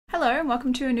Hello and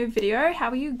welcome to a new video.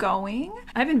 How are you going?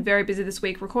 I've been very busy this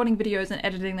week recording videos and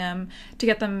editing them to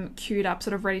get them queued up,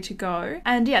 sort of ready to go.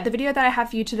 And yeah, the video that I have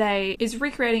for you today is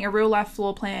recreating a real life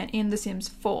floor plan in The Sims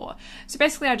 4. So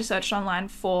basically I just searched online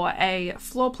for a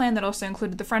floor plan that also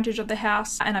included the frontage of the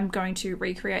house, and I'm going to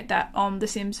recreate that on The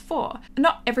Sims 4.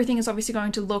 Not everything is obviously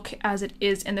going to look as it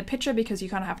is in the picture because you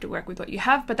kind of have to work with what you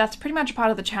have, but that's pretty much part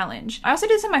of the challenge. I also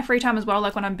do this in my free time as well,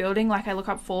 like when I'm building, like I look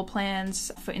up floor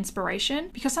plans for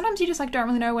inspiration because sometimes you just like don't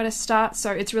really know where to start,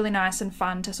 so it's really nice and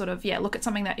fun to sort of look at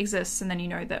something that exists and then you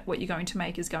know that what you're going to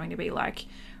make is going to be like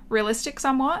realistic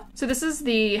somewhat. So this is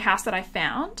the house that I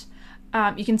found.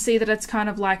 You can see that it's kind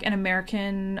of like an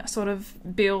American sort of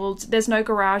build. There's no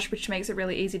garage, which makes it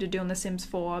really easy to do in The Sims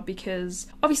 4 because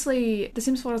obviously The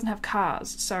Sims 4 doesn't have cars.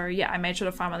 So yeah, I made sure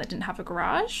to find one that didn't have a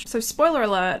garage. So spoiler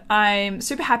alert, I'm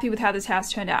super happy with how this house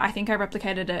turned out. I think I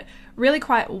replicated it really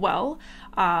quite well,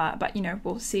 but you know,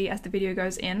 we'll see as the video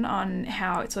goes in on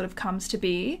how it sort of comes to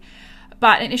be.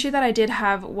 But an issue that I did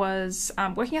have was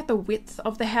working out the width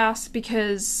of the house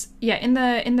because, yeah, in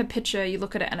the picture you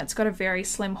look at it and it's got a very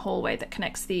slim hallway that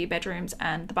connects the bedrooms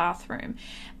and the bathroom.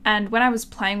 And when I was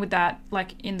playing with that,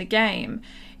 like in the game,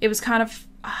 it was kind of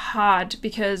hard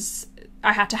because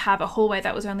I had to have a hallway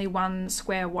that was only 1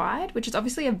 square wide, which is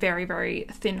obviously a very, very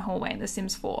thin hallway in The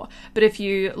Sims 4. But if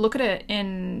you look at it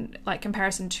in like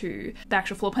comparison to the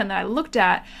actual floor plan that I looked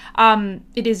at,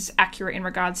 it is accurate in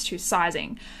regards to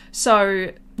sizing.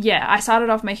 So yeah, I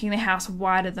started off making the house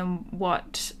wider than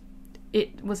what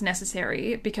it was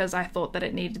necessary because I thought that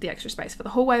it needed the extra space for the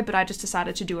hallway, but I just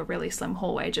decided to do a really slim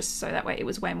hallway just so that way it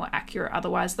was way more accurate.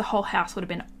 Otherwise the whole house would have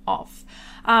been off.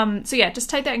 So yeah, just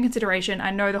take that in consideration.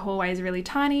 I know the hallway is really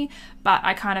tiny, but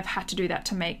I kind of had to do that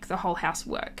to make the whole house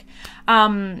work.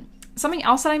 Something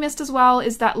else that I missed as well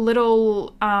is that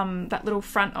little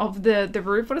front of the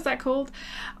roof. What is that called?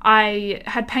 I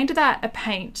had painted that a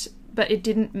paint, but it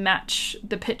didn't match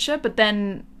the picture. But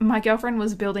then my girlfriend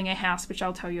was building a house, which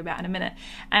I'll tell you about in a minute,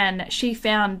 and she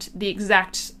found the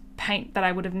exact paint that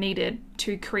I would have needed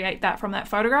to create that from that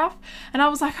photograph. And I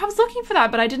was like, I was looking for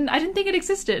that, but I didn't think it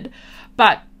existed.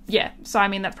 But yeah, so I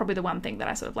mean, that's probably the one thing that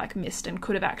I sort of like missed and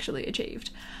could have actually achieved.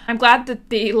 I'm glad that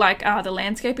the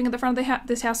landscaping at the front of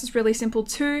this house is really simple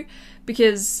too,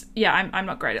 because yeah, I'm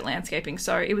not great at landscaping,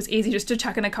 so it was easy just to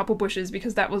chuck in a couple bushes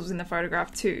because that was in the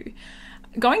photograph too.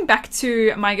 Going back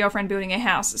to my girlfriend building a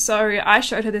house, so I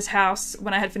showed her this house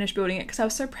when I had finished building it because I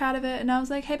was so proud of it, and I was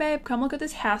like, hey babe, come look at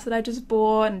this house that I just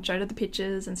bought, and showed her the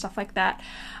pictures and stuff like that.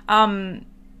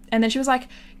 And then she was like,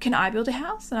 can I build a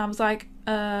house? And I was like,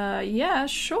 yeah,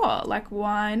 sure, like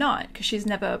why not? Because she's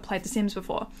never played The Sims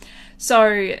before. So,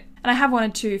 and I have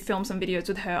wanted to film some videos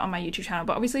with her on my YouTube channel,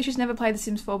 but obviously she's never played The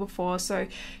Sims 4 before, so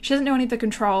she doesn't know any of the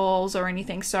controls or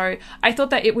anything. So I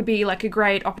thought that it would be like a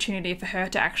great opportunity for her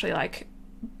to actually like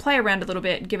play around a little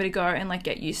bit, give it a go, and like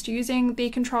get used to using the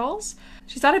controls.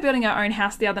 She started building her own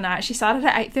house the other night. She started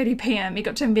at 8:30 p.m. It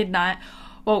got to midnight.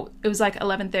 Well, it was like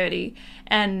 11:30,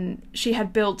 and she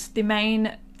had built the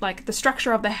main, like the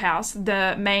structure of the house,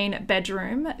 the main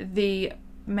bedroom, the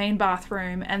main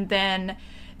bathroom, and then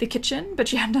the kitchen, but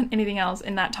she hadn't done anything else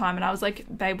in that time. And I was like,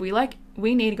 babe,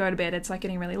 we need to go to bed. It's like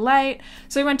getting really late.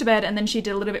 So we went to bed, and then she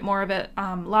did a little bit more of it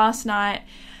last night,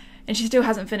 and she still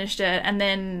hasn't finished it. And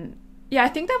then yeah, I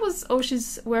think that was all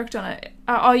she's worked on it.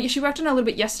 She worked on it a little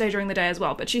bit yesterday during the day as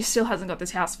well, but she still hasn't got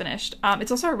this house finished.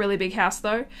 It's also a really big house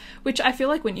though, which I feel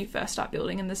like when you first start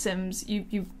building in The Sims,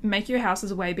 you make your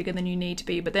houses way bigger than you need to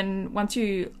be, but then once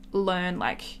you learn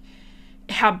like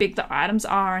how big the items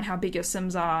are and how big your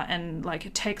Sims are, and like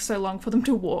it takes so long for them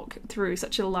to walk through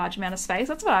such a large amount of space,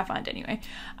 that's what I find anyway.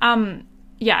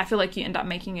 Yeah, I feel like you end up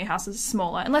making your houses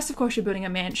smaller, unless of course you're building a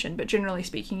mansion, but generally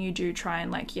speaking you do try and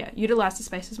like, yeah, utilize the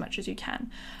space as much as you can.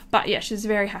 But yeah, she's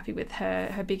very happy with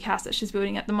her big house that she's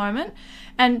building at the moment.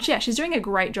 And yeah, she's doing a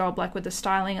great job like with the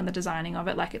styling and the designing of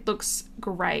it, like it looks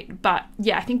great. But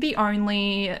yeah, I think the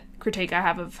only critique I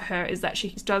have of her is that she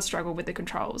does struggle with the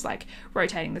controls, like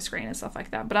rotating the screen and stuff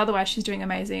like that. But otherwise she's doing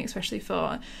amazing, especially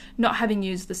for not having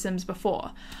used The Sims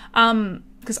before.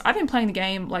 Because I've been playing the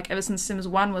game like ever since Sims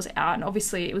 1 was out, and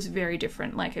obviously it was very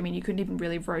different. Like, I mean, you couldn't even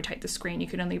really rotate the screen. You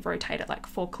could only rotate it like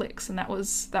 4 clicks, and that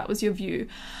was your view.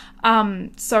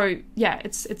 So yeah,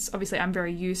 it's obviously I'm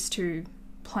very used to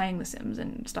playing The Sims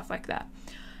and stuff like that.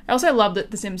 I also love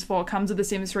that The Sims 4 comes with the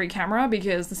Sims 3 camera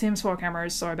because the Sims 4 camera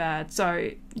is so bad.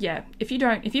 So yeah, if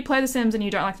you play The Sims and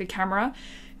you don't like the camera,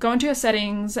 go into your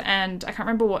settings, and I can't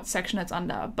remember what section it's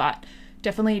under, but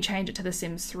definitely change it to the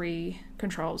Sims 3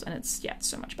 controls, and it's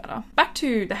so much better. Back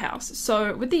to the house.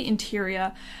 So with the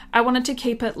interior, I wanted to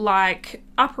keep it like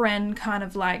upper end, kind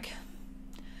of like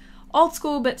old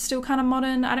school but still kind of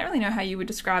modern. I don't really know how you would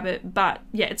describe it, but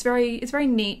yeah, it's very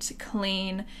neat,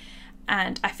 clean,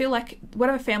 and I feel like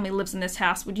whatever family lives in this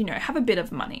house would, you know, have a bit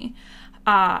of money.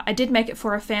 I did make it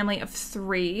for a family of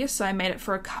 3, so I made it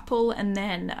for a couple and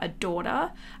then a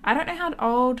daughter. I don't know how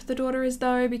old the daughter is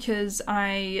though, because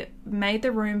I made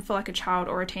the room for like a child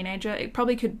or a teenager. It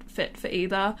probably could fit for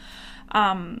either.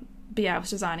 But yeah, I was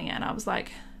designing it and I was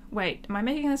like, wait, am I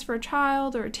making this for a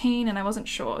child or a teen? And I wasn't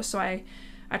sure, so I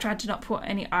tried to not put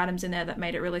any items in there that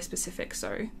made it really specific,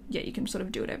 so yeah, you can sort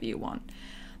of do whatever you want.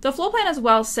 The floor plan as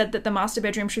well said that the master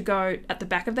bedroom should go at the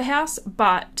back of the house,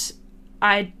 but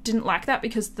I didn't like that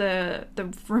because the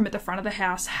room at the front of the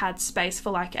house had space for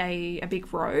like a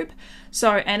big robe.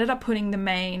 So I ended up putting the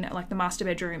main, like the master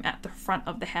bedroom at the front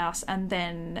of the house and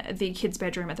then the kids'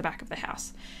 bedroom at the back of the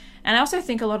house. And I also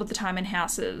think a lot of the time in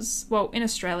houses, well, in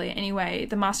Australia anyway,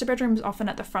 the master bedroom is often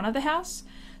at the front of the house.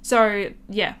 So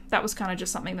yeah, that was kind of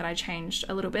just something that I changed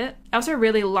a little bit. I also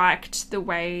really liked the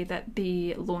way that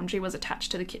the laundry was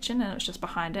attached to the kitchen and it was just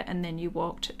behind it, and then you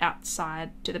walked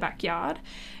outside to the backyard.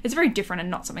 It's very different and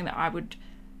not something that I would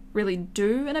really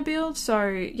do in a build. So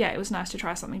yeah, it was nice to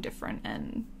try something different,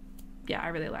 and yeah, I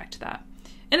really liked that.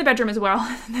 In the bedroom as well,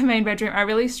 the main bedroom, I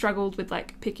really struggled with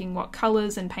like picking what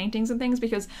colours and paintings and things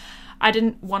because I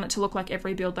didn't want it to look like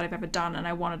every build that I've ever done, and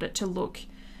I wanted it to look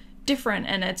different.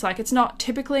 And it's like, it's not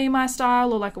typically my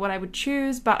style or like what I would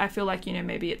choose, but I feel like, you know,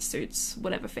 maybe it suits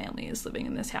whatever family is living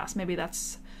in this house. Maybe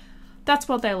that's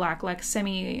what they like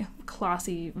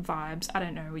semi-classy vibes. I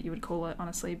don't know what you would call it,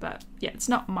 honestly, but yeah, it's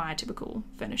not my typical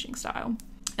furnishing style.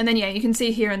 And then yeah, you can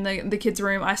see here in the kids'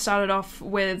 room, I started off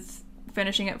with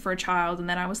finishing it for a child, and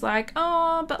then I was like,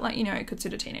 oh, but like, you know, it could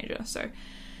suit a teenager, so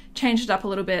changed it up a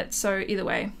little bit. So either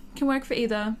way, can work for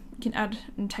either. You can add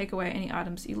and take away any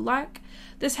items you like.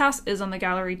 This house is on the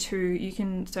gallery too. You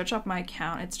can search up my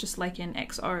account. It's just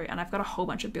laikenxo, and I've got a whole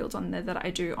bunch of builds on there that I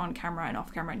do on camera and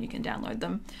off camera, and you can download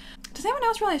them. Does anyone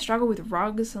else really struggle with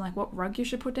rugs and like what rug you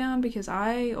should put down? Because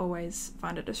I always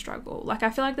find it a struggle. Like, I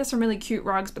feel like there's some really cute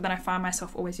rugs, but then I find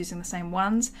myself always using the same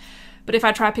ones. But if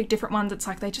I try to pick different ones, it's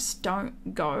like they just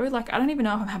don't go. Like, I don't even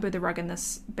know if I'm happy with the rug in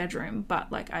this bedroom,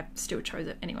 but like I still chose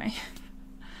it anyway.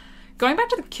 Going back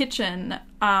to the kitchen,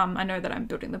 I know that I'm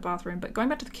building the bathroom, but going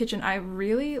back to the kitchen, I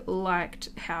really liked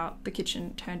how the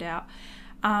kitchen turned out.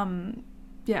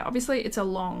 Yeah, obviously it's a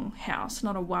long house,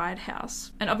 not a wide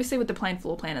house. And obviously with the plain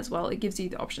floor plan as well, it gives you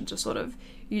the option to sort of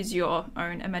use your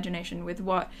own imagination with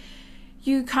what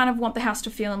you kind of want the house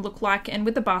to feel and look like. And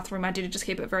with the bathroom, I did just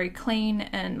keep it very clean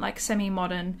and like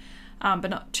semi-modern, but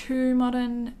not too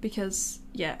modern, because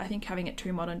yeah, I think having it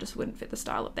too modern just wouldn't fit the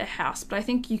style of their house. But I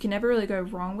think you can never really go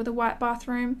wrong with a white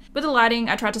bathroom. With the lighting,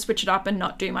 I tried to switch it up and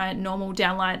not do my normal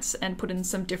downlights and put in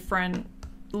some different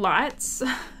lights.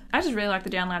 I just really like the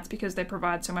downlights because they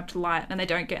provide so much light and they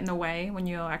don't get in the way when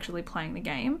you're actually playing the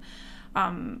game.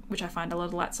 Which I find a lot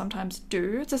of lights sometimes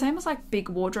do. It's the same as like big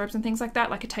wardrobes and things like that.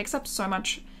 Like, it takes up so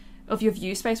much of your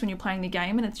view space when you're playing the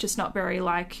game, and it's just not very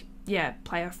like, yeah,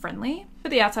 player friendly. For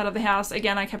the outside of the house,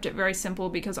 again, I kept it very simple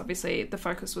because obviously the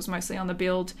focus was mostly on the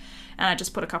build, and I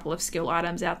just put a couple of skill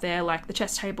items out there like the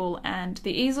chest table and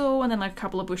the easel, and then like a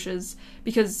couple of bushes,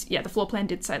 because yeah, the floor plan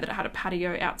did say that it had a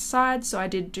patio outside, so I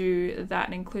did do that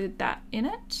and include that in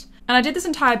it. And I did this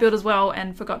entire build as well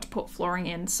and forgot to put flooring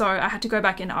in, so I had to go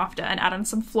back in after and add in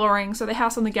some flooring. So the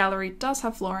house on the gallery does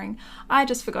have flooring. I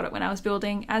just forgot it when I was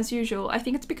building, as usual. I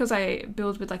think it's because I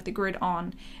build with like the grid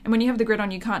on, and when you have the grid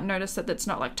on, you can't notice that it's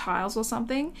not like tiles or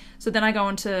something. So then I go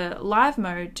into live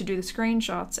mode to do the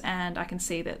screenshots, and I can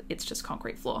see that it's just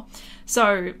concrete floor.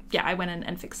 So yeah, I went in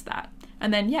and fixed that.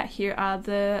 And then yeah, here are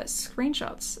the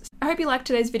screenshots. I hope you liked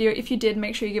today's video. If you did,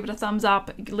 make sure you give it a thumbs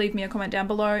up, leave me a comment down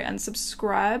below, and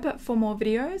subscribe for more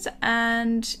videos.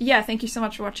 And yeah, thank you so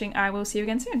much for watching. I will see you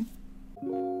again soon.